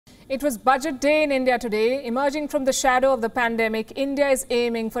It was budget day in India today. Emerging from the shadow of the pandemic, India is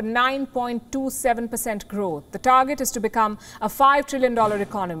aiming for 9.27% growth. The target is to become a $5 trillion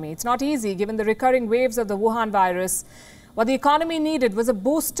economy. It's not easy given the recurring waves of the Wuhan virus. What the economy needed was a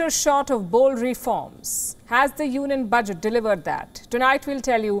booster shot of bold reforms. Has the union budget delivered that? Tonight we'll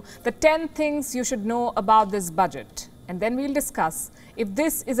tell you the 10 things you should know about this budget. And then we'll discuss if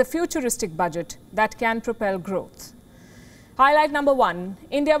this is a futuristic budget that can propel growth. Highlight number 1,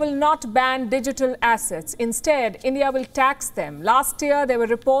 India will not ban digital assets. Instead, India will tax them. Last year, there were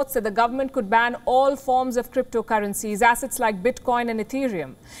reports that the government could ban all forms of cryptocurrencies, assets like Bitcoin and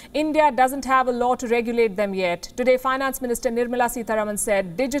Ethereum. India doesn't have a law to regulate them yet. Today, Finance Minister Nirmala Sitharaman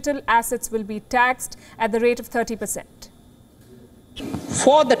said digital assets will be taxed at the rate of 30%.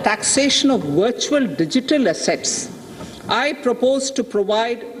 For the taxation of virtual digital assets, I propose to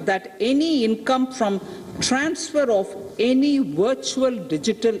provide that any income from transfer of any virtual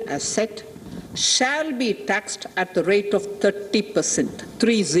digital asset shall be taxed at the rate of 30%,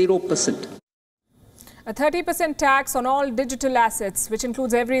 30%. A 30% tax on all digital assets, which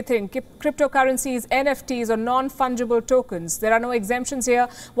includes everything, cryptocurrencies, NFTs or non-fungible tokens. There are no exemptions here.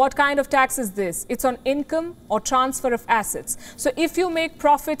 What kind of tax is this? It's on income or transfer of assets. So if you make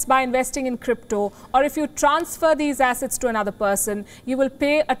profits by investing in crypto or if you transfer these assets to another person, you will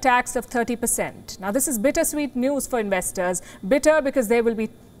pay a tax of 30%. Now, this is bittersweet news for investors. Bitter because they will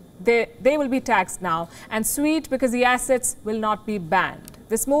be taxed now, and sweet because the assets will not be banned.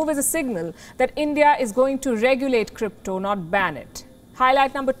 This move is a signal that India is going to regulate crypto, not ban it.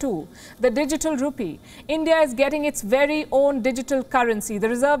 Highlight number 2, the digital rupee. India is getting its very own digital currency. The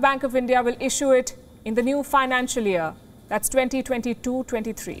Reserve Bank of India will issue it in the new financial year. That's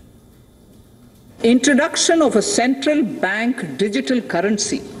 2022-23. Introduction of a central bank digital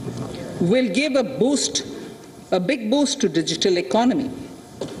currency will give a big boost to digital economy.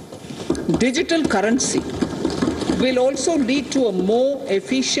 Digital currency will also lead to a more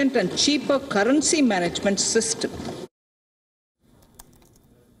efficient and cheaper currency management system.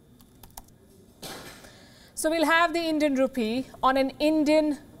 So we'll have the Indian rupee on an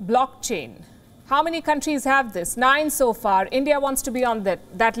Indian blockchain. How many countries have this? 9 so far. India wants to be on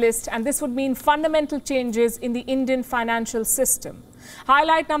that list, and this would mean fundamental changes in the Indian financial system.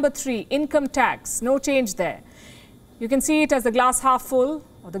 Highlight number 3, income tax. No change there. You can see it as the glass half full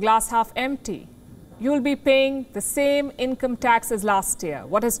or the glass half empty. You'll be paying the same income tax as last year.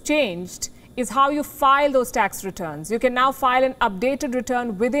 What has changed is how you file those tax returns. You can now file an updated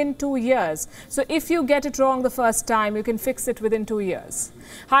return within 2 years. So if you get it wrong the first time, you can fix it within 2 years.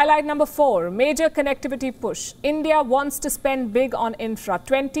 Highlight number 4, major connectivity push. India wants to spend big on infra,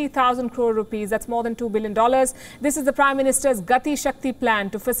 20,000 crore rupees. That's more than $2 billion. This is the Prime Minister's Gati Shakti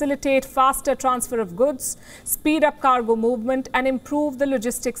plan to facilitate faster transfer of goods, speed up cargo movement and improve the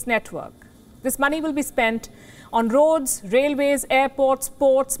logistics network. This money will be spent on roads, railways, airports,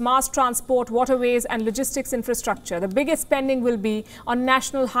 ports, mass transport, waterways and logistics infrastructure. The biggest spending will be on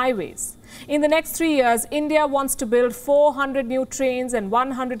national highways. In the next 3 years, India wants to build 400 new trains and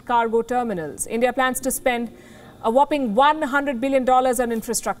 100 cargo terminals. India plans to spend a whopping $100 billion on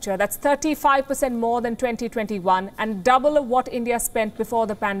infrastructure. That's 35% more than 2021 and double of what India spent before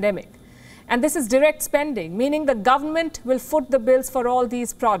the pandemic. And this is direct spending, meaning the government will foot the bills for all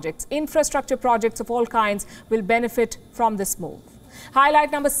these projects. Infrastructure projects of all kinds will benefit from this move.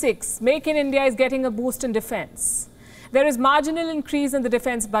 Highlight number 6, Make in India is getting a boost in defense. There is marginal increase in the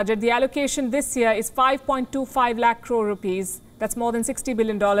defense budget. The allocation this year is 5.25 lakh crore rupees. That's more than $60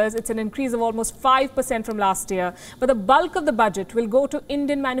 billion. It's an increase of almost 5% from last year. But the bulk of the budget will go to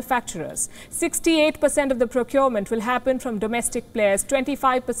Indian manufacturers. 68% of the procurement will happen from domestic players.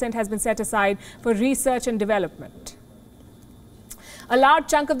 25% has been set aside for research and development. A large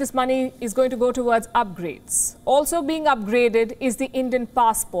chunk of this money is going to go towards upgrades. Also being upgraded is the Indian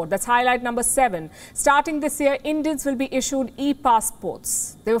passport. That's highlight number 7. Starting this year, Indians will be issued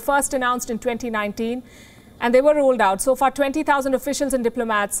e-passports. They were first announced in 2019. And they were rolled out. So far, 20,000 officials and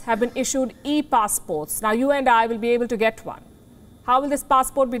diplomats have been issued e-passports. Now, you and I will be able to get one. How will this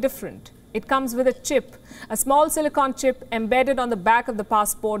passport be different? It comes with a chip, a small silicon chip embedded on the back of the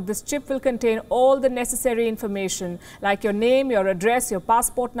passport. This chip will contain all the necessary information like your name, your address, your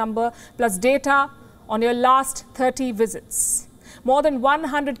passport number, plus data on your last 30 visits. More than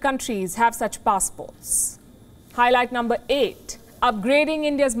 100 countries have such passports. Highlight number 8. Upgrading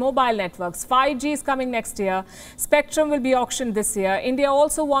India's mobile networks. 5G is coming next year. Spectrum will be auctioned this year. India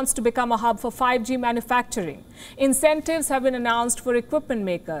also wants to become a hub for 5G manufacturing. Incentives have been announced for equipment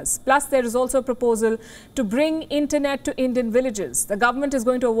makers. Plus, there is also a proposal to bring internet to Indian villages. The government is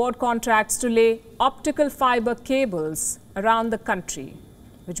going to award contracts to lay optical fiber cables around the country.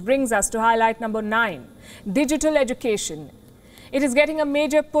 Which brings us to highlight number 9, digital education. It is getting a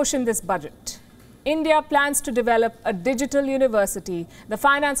major push in this budget. India plans to develop a digital university. The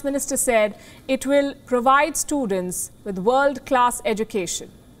Finance Minister said it will provide students with world-class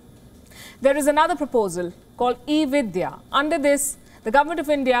education. There is another proposal called e-Vidya. Under this, the Government of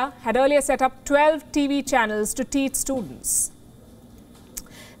India had earlier set up 12 TV channels to teach students.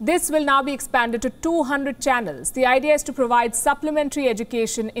 This will now be expanded to 200 channels. The idea is to provide supplementary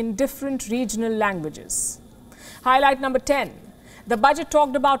education in different regional languages. Highlight number 10. The budget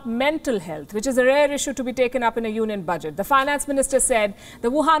talked about mental health, which is a rare issue to be taken up in a union budget. The Finance Minister said the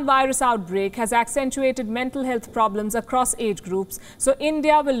Wuhan virus outbreak has accentuated mental health problems across age groups, so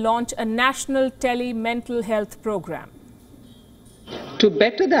India will launch a national tele-mental health program. To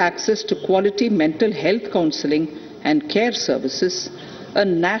better the access to quality mental health counselling and care services, a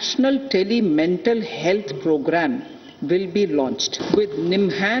national tele-mental health program will be launched, with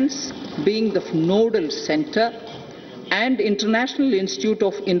NIMHANS being the nodal centre and International Institute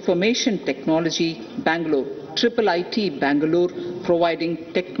of Information Technology, Bangalore, IIIT Bangalore,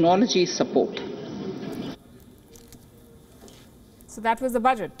 providing technology support. So that was the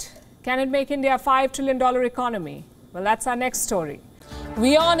budget. Can it make India a $5 trillion economy? Well, that's our next story.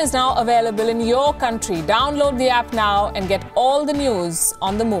 WION is now available in your country. Download the app now and get all the news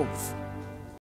on the move.